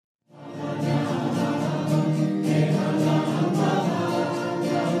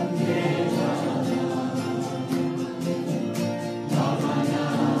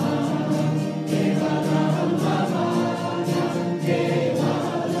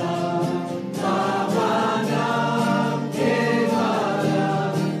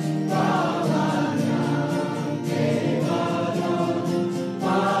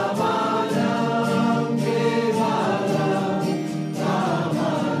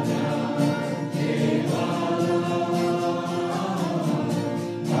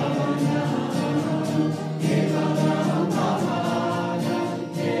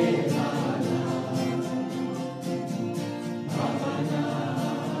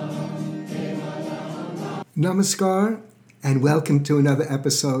Namaskar, and welcome to another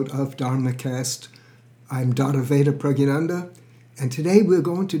episode of DharmaCast. I'm Dada Veda Pragyananda, and today we're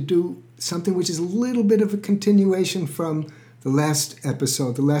going to do something which is a little bit of a continuation from the last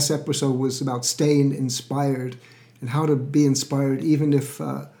episode. The last episode was about staying inspired and how to be inspired even if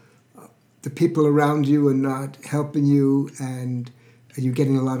the people around you are not helping you and you're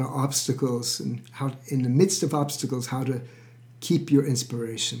getting a lot of obstacles, and how, in the midst of obstacles, how to keep your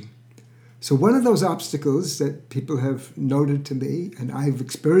inspiration. So one of those obstacles that people have noted to me, and I've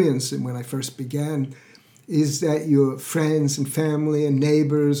experienced it when I first began, is that your friends and family and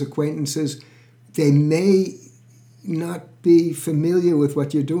neighbors, acquaintances, they may not be familiar with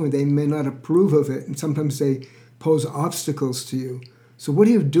what you're doing. They may not approve of it, and sometimes they pose obstacles to you. So what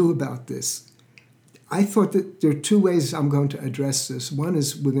do you do about this? I thought that there are two ways I'm going to address this. One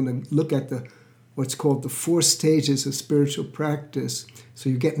is we're going to look at what's called the 4 stages of spiritual practice, so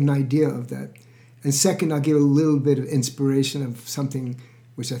you get an idea of that. And second, I'll give a little bit of inspiration of something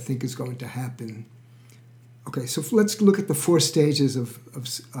which I think is going to happen. Okay, so let's look at the 4 stages of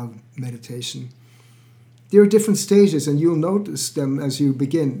meditation. There are different stages, and you'll notice them as you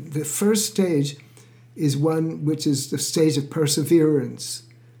begin. The first stage is one which is the stage of perseverance,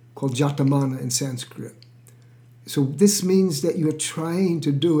 called jatamana in Sanskrit. So this means that you're trying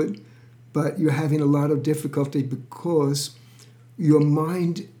to do it, but you're having a lot of difficulty because your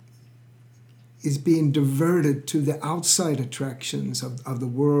mind is being diverted to the outside attractions of the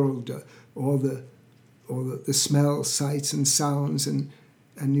world, all the smells, sights, and sounds, and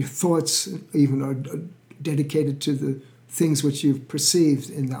your thoughts even are dedicated to the things which you've perceived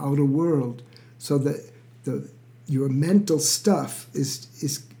in the outer world. So that your mental stuff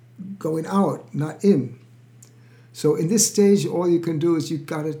is going out, not in. So in this stage, all you can do is you've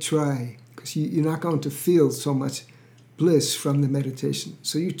got to try, because you're not going to feel so much bliss from the meditation.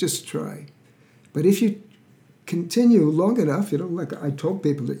 So you just try. But if you continue long enough, like I told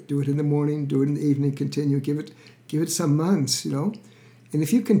people, to do it in the morning, do it in the evening, continue, give it some months, And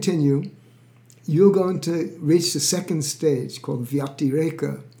if you continue, you're going to reach the second stage called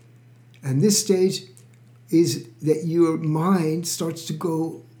Vyatireka. And this stage is that your mind starts to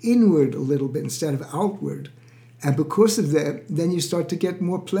go inward a little bit instead of outward. And because of that, then you start to get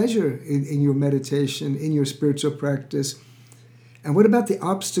more pleasure in your meditation, in your spiritual practice. And what about the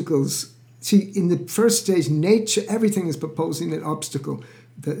obstacles? See, in the first stage, nature, everything is proposing an obstacle.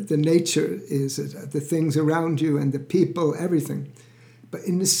 The nature is the things around you and the people, everything. But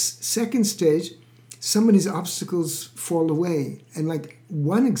in this second stage, some of these obstacles fall away. And like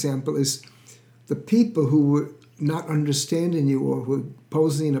one example is the people who were not understanding you or who were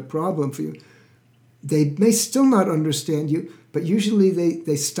posing a problem for you. They may still not understand you, but usually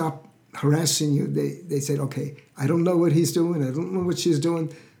they stop harassing you. They said, okay, I don't know what he's doing, I don't know what she's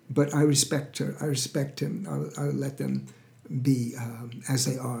doing, but I respect her, I respect him, I'll let them be as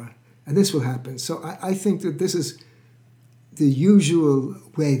they are. And this will happen. So I think that this is the usual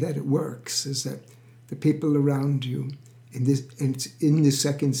way that it works, is that the people around you in the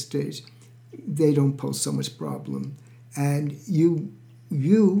second stage, they don't pose so much problem. And you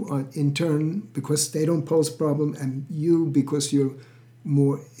are, in turn, because they don't pose problem, and you, because you're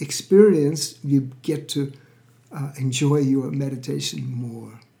more experienced, you get to enjoy your meditation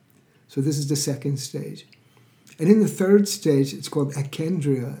more. So this is the second stage. And in the third stage, it's called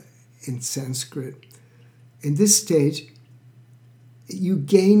akendriya in Sanskrit. In this stage, you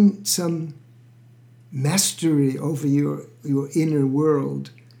gain some mastery over your inner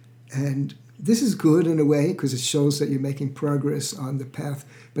world. And this is good in a way because it shows that you're making progress on the path,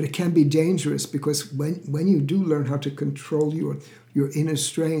 but it can be dangerous because when you do learn how to control your inner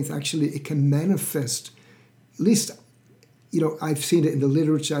strength, actually it can manifest, at least, I've seen it in the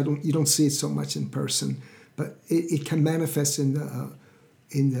literature, you don't see it so much in person, but it can manifest in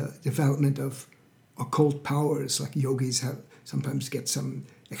the development of occult powers, like yogis sometimes get some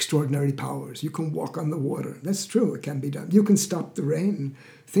extraordinary powers. You can walk on the water. That's true, it can be done. You can stop the rain,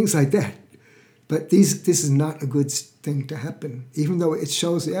 things like that. But this is not a good thing to happen. Even though it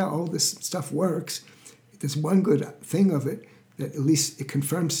shows, all this stuff works, there's one good thing of it, that at least it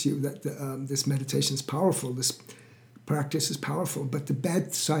confirms to you that this meditation is powerful, this practice is powerful. But the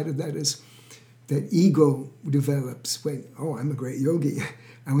bad side of that is that ego develops. I'm a great yogi.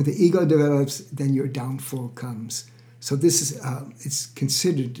 And when the ego develops, then your downfall comes. So this is it's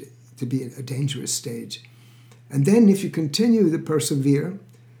considered to be a dangerous stage. And then if you continue to persevere,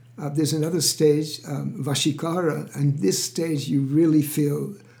 there's another stage, Vashikara, and this stage you really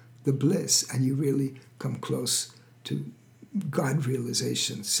feel the bliss and you really come close to God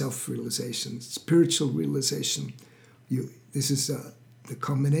realization, self-realization, spiritual realization. This is the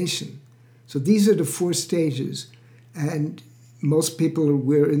culmination. So these are the 4 stages. And most people,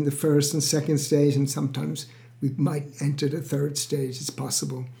 we're in the first and second stage, and sometimes we might enter the 3rd stage. It's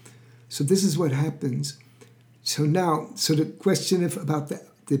possible. So this is what happens. So now, the question about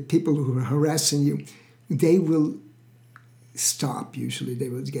the people who are harassing you, they will stop usually. They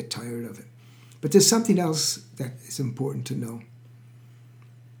will get tired of it. But there's something else that is important to know.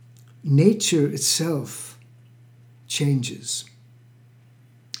 Nature itself changes.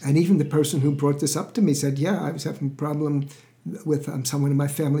 And even the person who brought this up to me said, yeah, I was having a problem with someone in my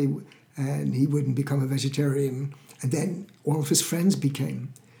family, and he wouldn't become a vegetarian. And then all of his friends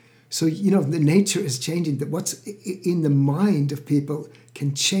became. So, the nature is changing. That what's in the mind of people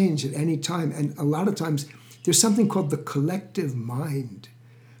can change at any time. And a lot of times, there's something called the collective mind.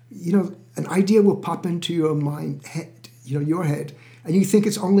 An idea will pop into your head, your head, and you think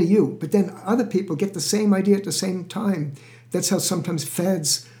it's only you. But then other people get the same idea at the same time. That's how sometimes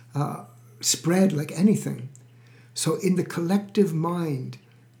fads spread like anything. So in the collective mind,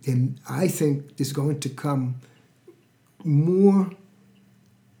 then I think there's going to come more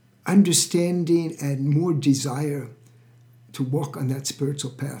understanding and more desire to walk on that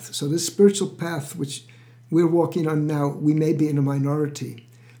spiritual path. So this spiritual path, which we're walking on now, we may be in a minority,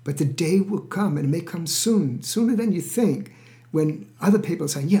 but the day will come, and it may come soon, sooner than you think, when other people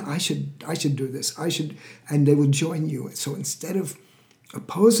say, yeah, I should do this, and they will join you. So instead of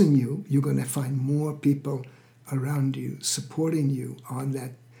opposing you, you're going to find more people around you, supporting you on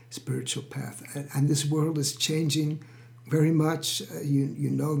that spiritual path. And this world is changing very much. You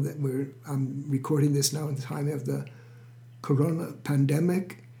know that I'm recording this now in the time of the corona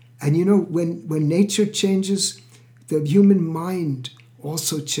pandemic. And when nature changes, the human mind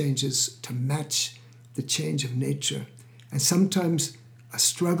also changes to match the change of nature. And sometimes a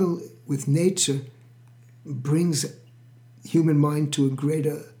struggle with nature brings human mind to a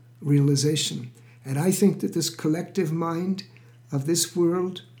greater realization. And I think that this collective mind of this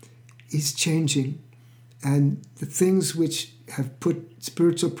world is changing. And the things which have put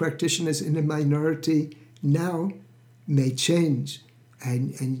spiritual practitioners in a minority now may change.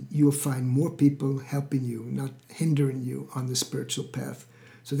 And you'll find more people helping you, not hindering you on the spiritual path.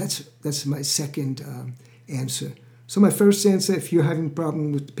 So that's my second answer. So my first answer, if you're having a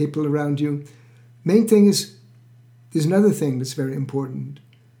problem with the people around you, main thing is, there's another thing that's very important,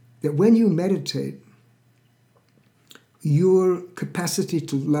 that when you meditate, your capacity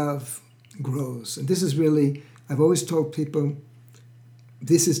to love grows. And this is really, I've always told people,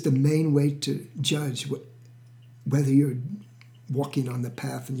 this is the main way to judge whether you're walking on the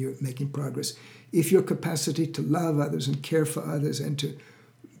path and you're making progress. If your capacity to love others and care for others and to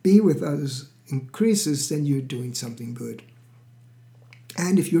be with others increases, then you're doing something good.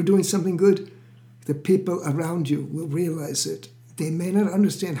 And if you're doing something good, the people around you will realize it. They may not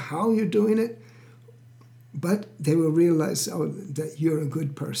understand how you're doing it, but they will realize that you're a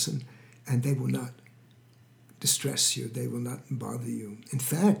good person, and they will not distress you. They will not bother you. In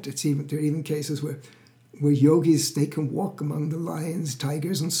fact, there are even cases where yogis, they can walk among the lions,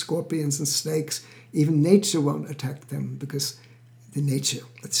 tigers, and scorpions and snakes. Even nature won't attack them, because the nature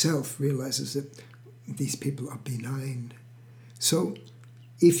itself realizes that these people are benign. So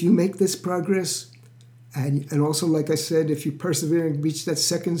if you make this progress, and also, like I said, if you persevere and reach that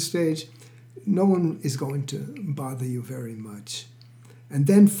second stage, no one is going to bother you very much. And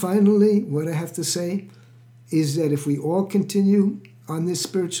then finally, what I have to say is that if we all continue on this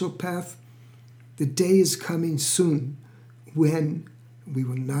spiritual path, the day is coming soon when we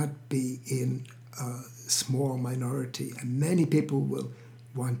will not be in a small minority, and many people will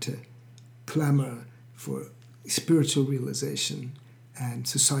want to clamor for spiritual realization, and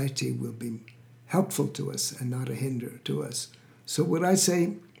society will be helpful to us and not a hinder to us. So what I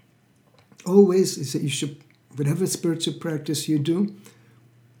say always is that you should, whatever spiritual practice you do,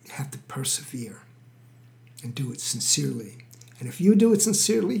 you have to persevere and do it sincerely. And if you do it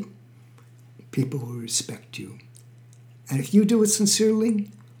sincerely, people will respect you. And if you do it sincerely,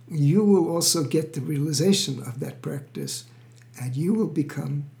 you will also get the realization of that practice, and you will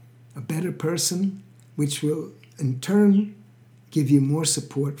become a better person, which will in turn give you more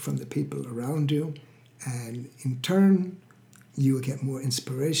support from the people around you, and in turn you will get more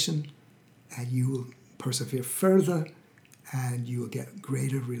inspiration, and you will persevere further, and you will get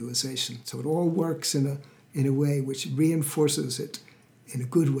greater realization. So it all works in a way which reinforces it in a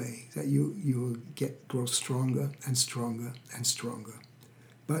good way, that you will grow stronger and stronger and stronger.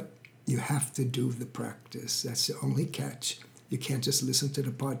 But you have to do the practice. That's the only catch. You can't just listen to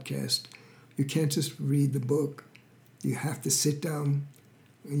the podcast. You can't just read the book. You have to sit down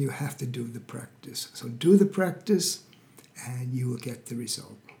and you have to do the practice. So do the practice and you will get the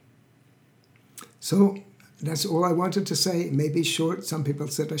result. So that's all I wanted to say. Maybe short. Some people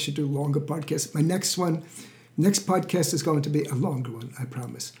said I should do longer podcasts. My next podcast is going to be a longer one, I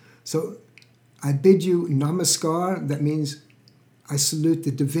promise. So I bid you namaskar. That means I salute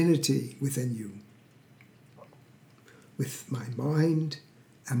the divinity within you with my mind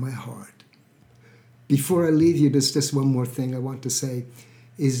and my heart. Before I leave you, there's just one more thing I want to say,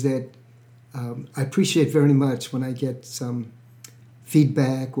 is that I appreciate very much when I get some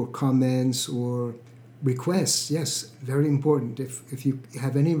feedback or comments or requests. Yes, very important. If you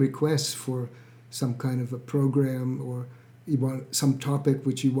have any requests for some kind of a program, or you want some topic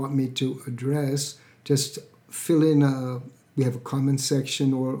which you want me to address, just fill in we have a comment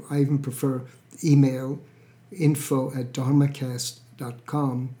section, or I even prefer email,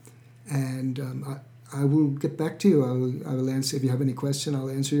 info@dharmacast.com, and I will get back to you. I will answer. If you have any question, I'll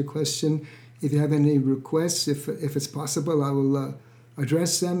answer your question. If you have any requests, if it's possible, I will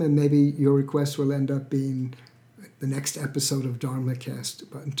address them, and maybe your request will end up being the next episode of DharmaCast.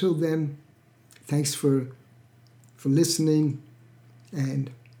 But until then, thanks for listening,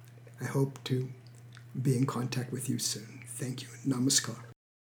 and I hope to be in contact with you soon. Thank you. Namaskar.